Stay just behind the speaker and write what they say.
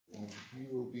We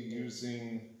will be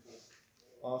using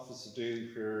Office of Daily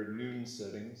Prayer noon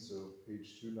setting, so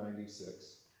page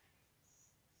 296.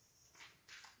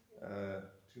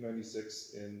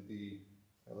 296 in the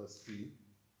LSP.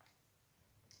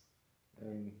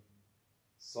 And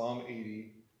Psalm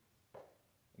 80.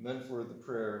 And then for the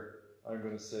prayer, I'm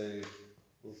going to say,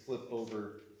 we'll flip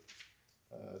over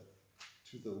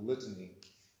to the litany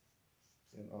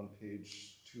and on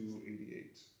page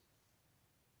 288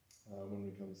 when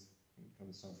it comes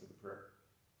time for the prayer.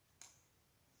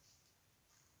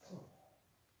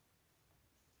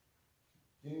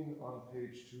 Beginning on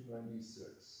page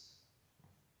 296.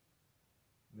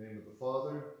 In the name of the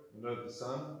Father, and of the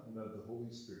Son, and of the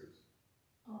Holy Spirit.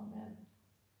 Amen.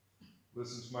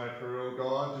 Listen to my prayer, O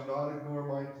God, do not ignore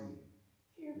my plea.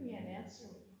 Hear me and answer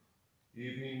me.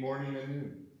 Evening, morning, and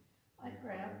noon. I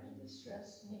cry out in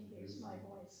distress, and he hears my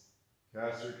voice.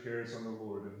 Cast your cares on the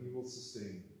Lord, and he will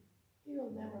sustain you. He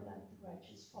will never let the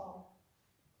righteous fall.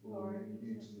 Glory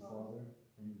be to the Father,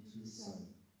 and to the Son,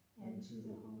 and to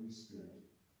the Holy Spirit,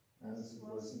 as it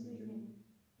was in the beginning,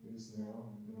 is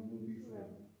now, and will be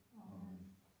forever. Amen.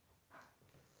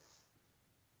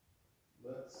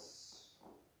 Let's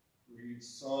read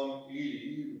Psalm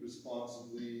 80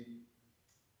 responsively,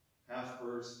 half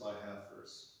verse by half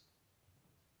verse.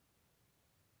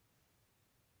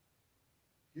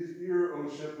 Give ear, O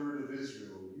shepherd of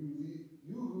Israel, you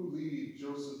who lead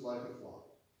Joseph like a flock.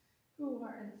 Who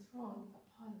are enthroned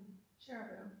upon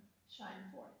cherubim,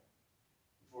 shine forth.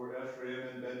 Before Ephraim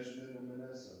and Benjamin and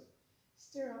Manasseh.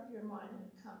 Stir up your mind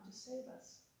and come to save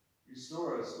us.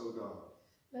 Restore us, O God.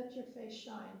 Let your face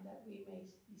shine that we may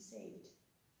be saved.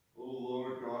 O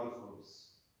Lord God of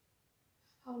hosts.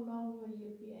 How long will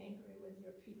you be angry with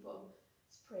your people's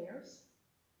prayers?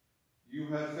 You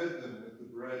have fed them with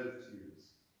the bread of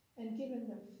tears. And given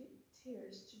them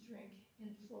tears to drink in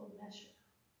full measure.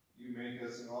 You make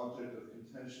us an object of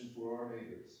contention for our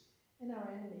neighbors. And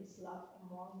our enemies laugh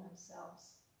among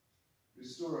themselves.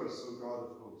 Restore us, O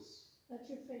God of hosts. Let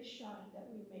your face shine that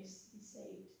we may be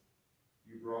saved.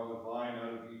 You brought a vine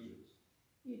out of Egypt.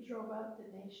 You drove out the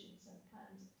nations and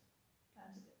planted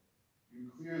it.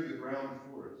 You cleared the ground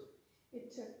for it.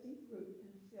 It took deep root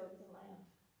and filled the land.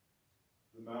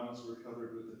 The mountains were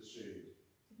covered with its shade.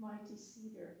 The mighty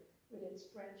cedar with its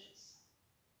branches.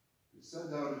 It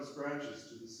sent out its branches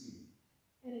to the sea.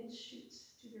 And its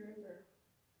shoots to the river.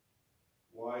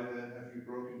 Why then have you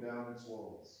broken down its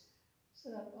walls? So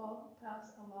that all who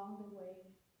pass along the way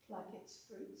pluck its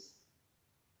fruits.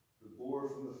 The boar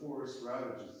from the forest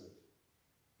ravages it.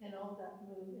 And all that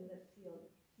move in the field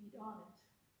feed on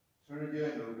it. Turn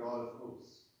again, O God of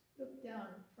hosts. Look down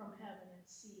from heaven and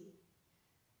see.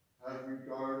 Have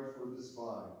regard for this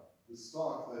vine, the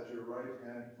stalk that your right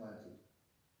hand planted.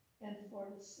 And for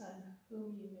the son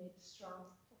whom you made strong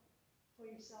for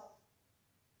yourself.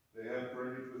 They have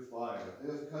burned it with fire.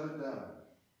 They have cut it down.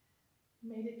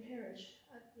 Made it perish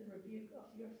at the rebuke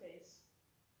of your face.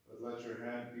 But let your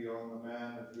hand be on the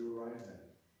man of your right hand.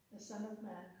 The Son of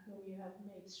Man whom you have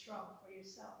made strong for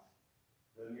yourself.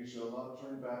 Then you shall not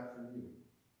turn back from you.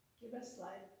 Give us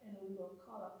life, and we will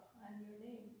call upon your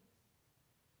name.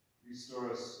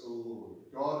 Restore us, O Lord,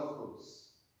 God of hosts.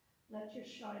 Let your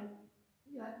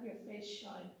face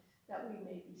shine, that we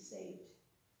may be saved.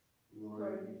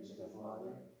 Glory be to the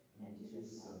Father, and to the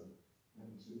Son,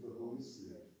 and to the Holy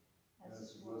Spirit, as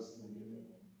it was in the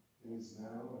beginning, is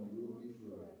now, and will be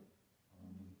forever.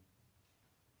 Amen.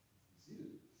 Be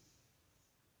seated.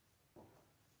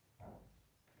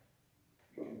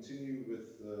 We continue with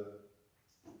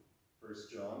 1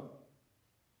 John,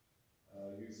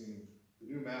 using the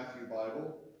New Matthew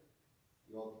Bible,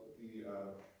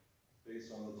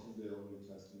 based on the Tyndale New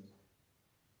Testament.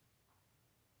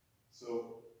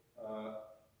 So,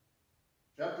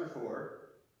 chapter 4,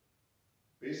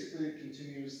 basically it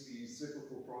continues the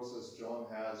cyclical process John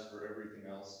has for everything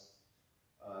else,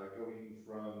 going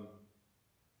from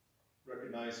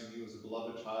recognizing you as a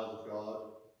beloved child of God,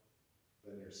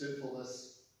 then your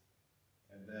sinfulness,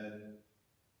 and then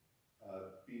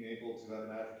being able to have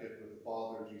an advocate with the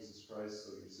Father, Jesus Christ, so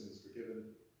your sin is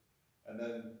forgiven, and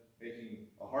then making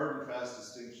a hard and fast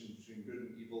distinction between good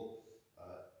and evil.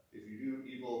 If you do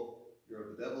evil,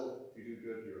 you're of the devil. If you do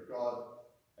good, you're of God.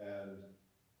 And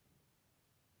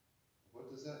what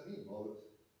does that mean? Well,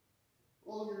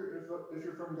 if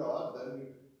you're from God, then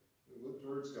you look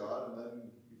towards God, and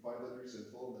then you find that you're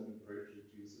sinful, and then you pray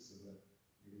to Jesus, and then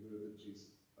you either of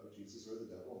Jesus or the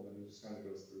devil, and then it just kind of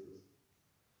goes through this.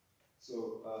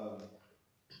 So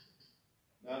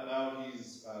now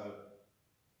he's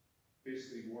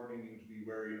basically warning you to be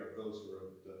wary of those who are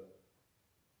of the devil.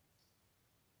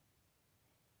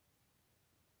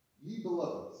 Ye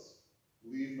beloveds,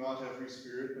 believe not every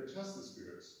spirit, but test the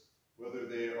spirits, whether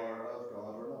they are of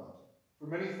God or not. For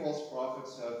many false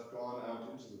prophets have gone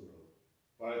out into the world.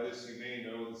 By this you may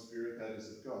know the spirit that is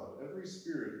of God. Every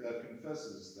spirit that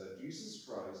confesses that Jesus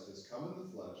Christ has come in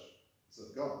the flesh is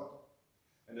of God.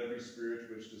 And every spirit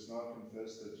which does not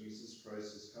confess that Jesus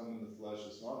Christ has come in the flesh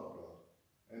is not of God.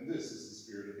 And this is the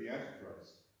spirit of the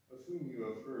Antichrist, of whom you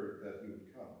have heard that he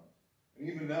would come. And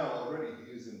even now already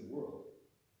he is in the world.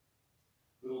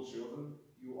 Little children,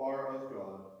 you are of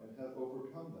God and have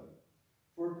overcome them.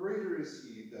 For greater is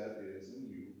he that is in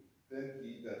you than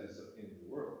he that is in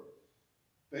the world.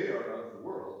 They are of the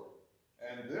world,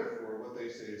 and therefore what they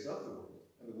say is of the world,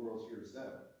 and the world hears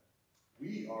them.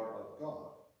 We are of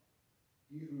God.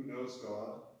 He who knows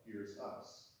God hears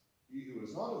us. He who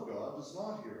is not of God does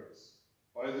not hear us.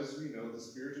 By this we know the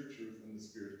spirit of truth and the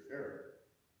spirit of error.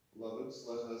 Beloveds,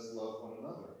 let us love one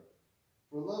another.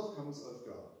 For love comes of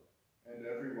God, and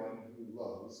everyone who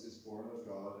loves is born of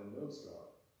God and knows God.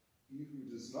 He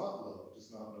who does not love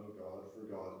does not know God, for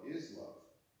God is love.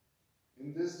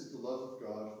 In this did the love of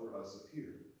God for us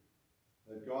appear,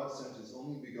 that God sent his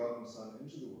only begotten Son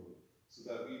into the world, so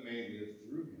that we may live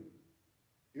through him.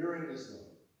 Herein is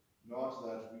love, not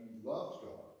that we loved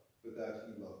God, but that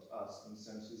he loved us and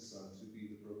sent his Son to be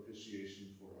the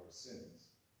propitiation for our sins.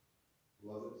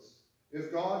 Beloveds,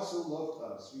 if God so loved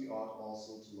us, we ought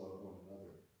also to love one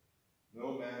another.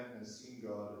 No man has seen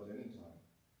God at any time.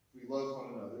 If we love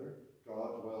one another,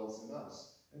 God dwells in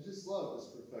us, and his love is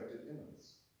perfected in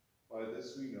us. By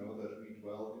this we know that we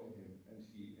dwell in him and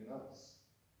he in us,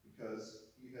 because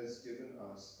he has given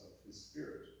us of his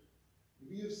Spirit.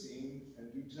 We have seen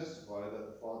and do testify that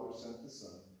the Father sent the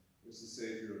Son as the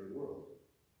Savior of the world.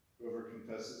 Whoever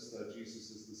confesses that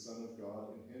Jesus is the Son of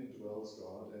God, in him dwells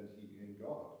God and he in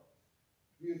God.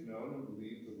 We have known and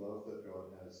believed the love that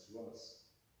God has to us.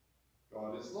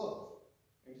 God is love,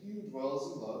 and he who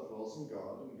dwells in love dwells in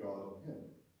God and God in him.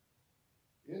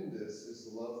 In this is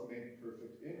the love made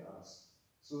perfect in us,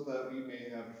 so that we may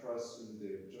have trust in the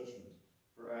day of judgment.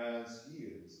 For as he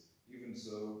is, even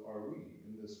so are we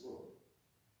in this world.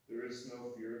 There is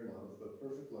no fear in love, but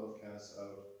perfect love casts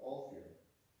out all fear.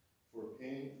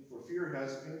 For fear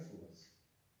has painfulness.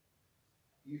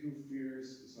 He who fears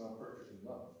is not perfect in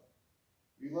love.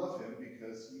 We love him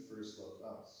because he first loved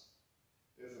us.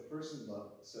 If a person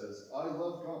says, I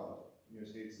love God, and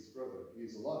yet hates his brother, he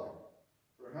is a liar.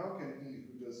 For how can he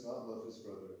who does not love his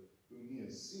brother, whom he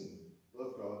has seen,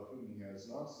 love God whom he has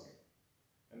not seen?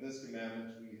 And this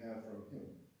commandment we have from him,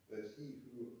 that he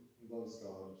who loves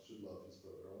God should love his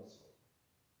brother also.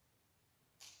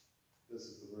 This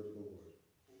is the word of the Lord.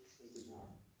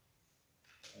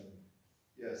 And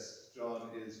yes, John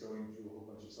is going through a whole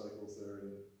bunch of cycles there,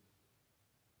 and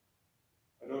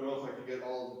I don't know if I can get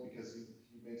all of it because he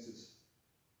makes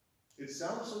it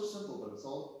sounds so simple, but it's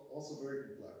also very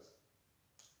complex.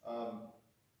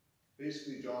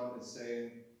 Basically, John is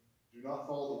saying, do not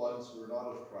follow the ones who are not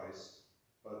of Christ,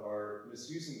 but are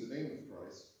misusing the name of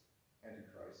Christ,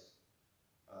 Antichrist.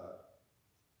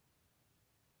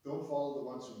 Don't follow the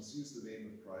ones who misuse the name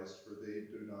of Christ, for they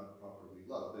do not properly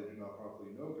love. They do not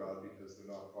properly know God because they're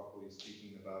not properly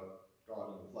speaking about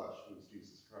God in the flesh, who is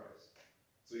Jesus Christ.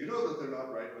 So you know that they're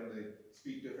not right when they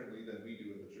speak differently than we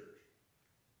do in the church.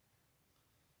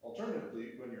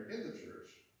 Alternatively, when you're in the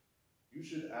church, you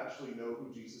should actually know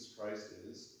who Jesus Christ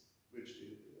is,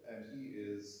 and he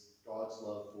is God's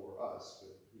love for us,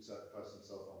 who sacrificed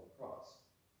himself on the cross.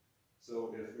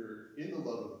 So if we're in the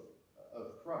love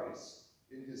of Christ,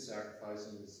 in his sacrifice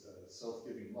and his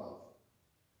self-giving love,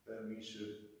 then we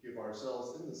should give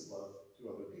ourselves in this love to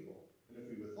other people. And if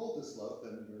we withhold this love,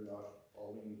 then we're not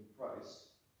following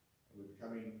Christ, and we're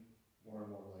becoming more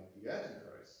and more like the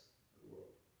Antichrist of the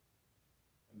world.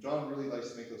 And John really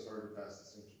likes to make those hard and fast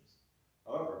distinctions.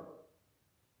 However,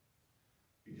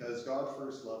 because God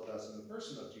first loved us in the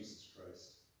person of Jesus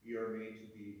Christ, we are made to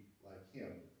be like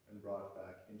him and brought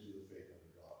back into the faith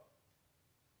under God.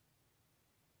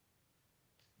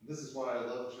 And this is why I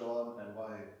love John, and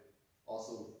why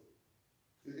also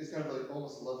it's kind of like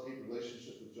almost a love-hate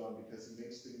relationship with John, because he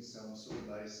makes things sound so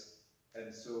nice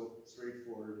and so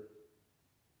straightforward,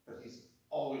 but he's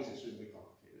always extremely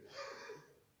complicated.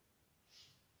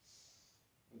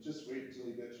 And just wait until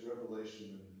you get to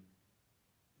Revelation and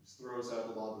just throws out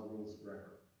a lot of the rules of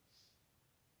grammar.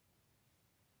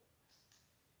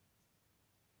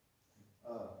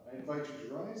 I invite you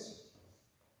to rise,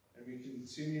 and we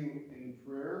continue in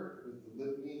prayer with the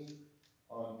litany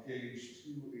on page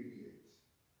 288.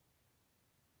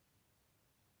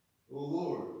 O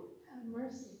Lord, have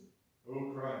mercy.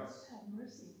 O Christ, Have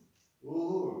mercy. O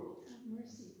Lord, Have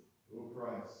mercy. O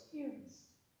Christ. Hear us.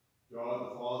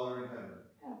 God the Father in heaven.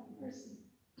 Have mercy.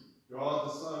 God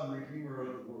the Son, Redeemer of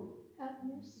the world. Have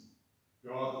mercy.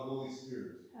 God the Holy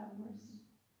Spirit. Have mercy.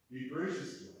 Be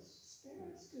gracious to us.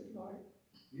 Spare us, good Lord.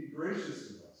 Be gracious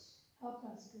to us. Help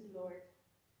us, good Lord.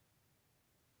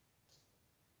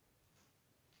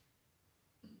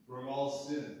 From all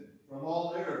sin, from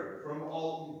all error, from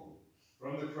all evil,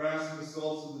 from the crafts and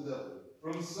assaults of the devil,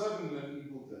 from sudden and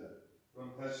evil death,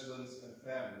 from pestilence and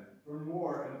famine, from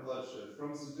war and bloodshed,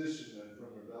 from sedition and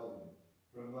from rebellion,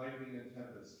 from lightning and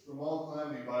tempest, from all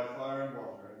calamity by fire and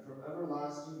water, and from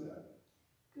everlasting death.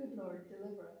 Good Lord,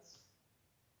 deliver us.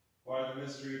 By the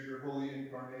mystery of your holy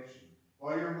incarnation,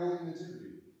 by your holy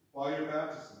nativity, by your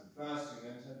baptism, fasting,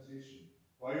 and temptation,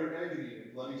 by your agony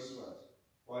and bloody sweat,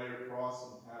 by your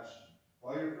cross and passion,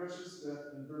 by your precious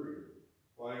death and burial,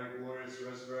 by your glorious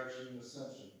resurrection and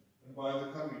ascension, and by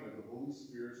the coming of the Holy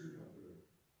Spirit and Comforter.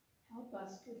 Help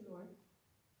us, good Lord.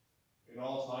 In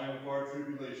all time of our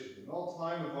tribulation, in all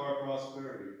time of our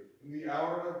prosperity, in the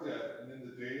hour of death, and in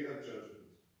the day of judgment.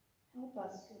 Help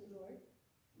us, good Lord.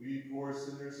 We poor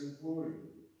sinners implore you.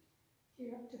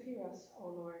 Hear us, O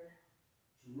Lord.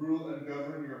 To rule and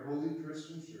govern your holy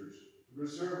Christian church, to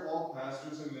preserve all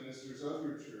pastors and ministers of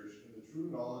your church in the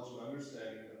true knowledge and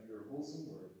understanding of your wholesome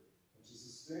word, and to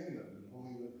sustain them in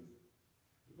holy living.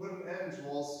 To put an end to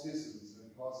all schisms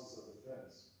and causes of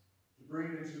offense, to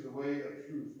bring into the way of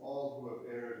truth all who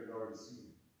have erred and are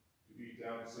deceived, to beat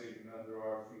down Satan under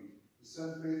our feet, to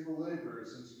send faithful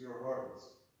laborers into your harvest,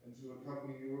 and to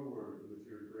accompany your word with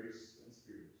your grace and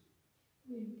spirit.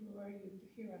 We implore you to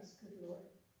hear us, good Lord.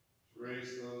 To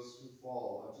raise those who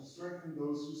fall, and to strengthen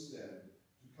those who stand,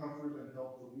 to comfort and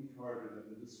help the weak-hearted and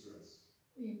the distressed.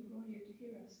 We implore you to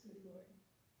hear us, good Lord.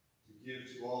 To give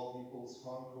to all peoples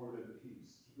concord and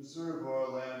peace, to preserve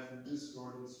our land from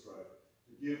discord and strife,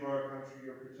 to give our country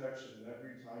your protection in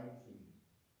every time of need,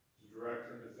 to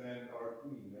direct and defend our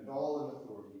Queen and all in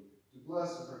authority, to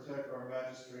bless and protect our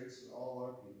magistrates and all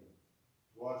our people,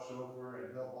 to watch over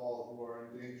and help all who are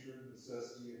in danger,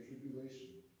 necessity, and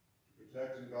tribulation, to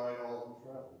protect and guide all who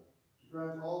travel, to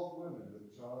grant all women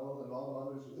with child and all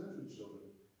mothers with infant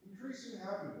children increasing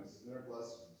happiness in their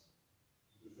blessings,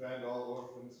 to defend all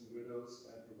orphans and widows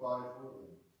and provide for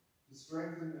them, to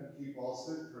strengthen and keep all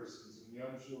sick persons and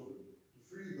young children, to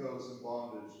free those in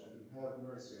bondage, and to have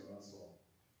mercy on us all.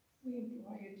 We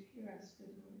implore you to hear us,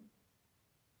 good Lord.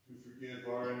 To forgive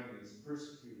our enemies,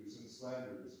 persecutors, and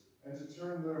slanderers, and to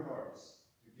turn their hearts,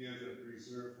 to give and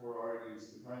preserve for our use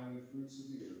the kindly fruits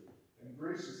of the earth, and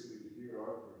graciously to hear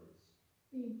our prayers.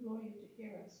 We implore you to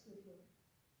hear us, good Lord.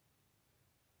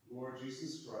 Lord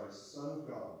Jesus Christ, Son of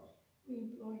God, we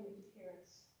implore you to hear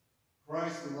us.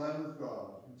 Christ, the Lamb of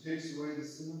God, who takes away the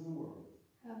sin of the world.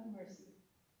 Have mercy.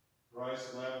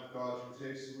 Christ, the Lamb of God, who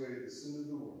takes away the sin of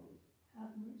the world.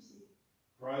 Have mercy.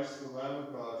 Christ, the Lamb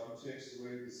of God, who takes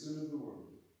away the sin of the world.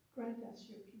 Grant us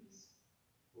your peace.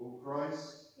 O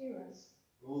Christ, hear us.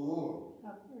 O Lord,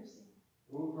 have mercy.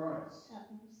 O Christ,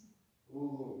 have mercy. O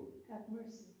Lord, have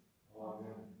mercy.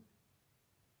 Amen.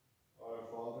 Our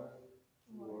Father,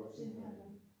 who art in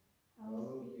heaven,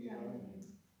 hallowed be thy name.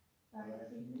 Thy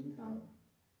kingdom come,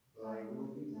 thy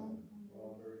will be done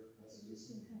on earth as it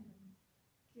is in heaven.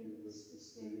 Give us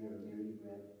this day our daily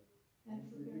bread, and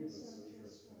forgive us our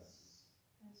trespasses,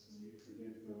 as we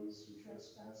forgive those who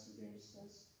trespass against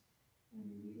us.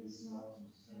 And lead us not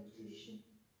into temptation,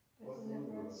 but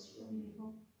deliver us from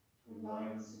evil. For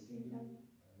thine is the kingdom,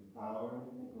 and the power,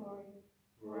 and the glory,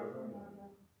 forever and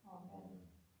ever. Amen.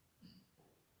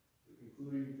 The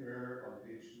concluding prayer on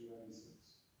page 296.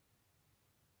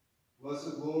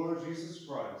 Blessed Lord Jesus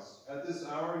Christ, at this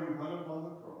hour you hung upon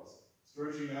the cross,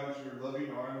 stretching out your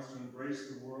loving arms to embrace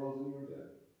the world in your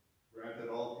death. Grant that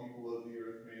all people of the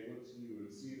earth may look to you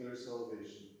and see their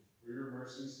salvation. For your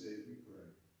mercy's sake we pray.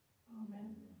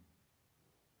 Amen.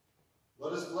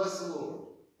 Let us bless the Lord.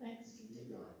 Thanks be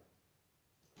to God.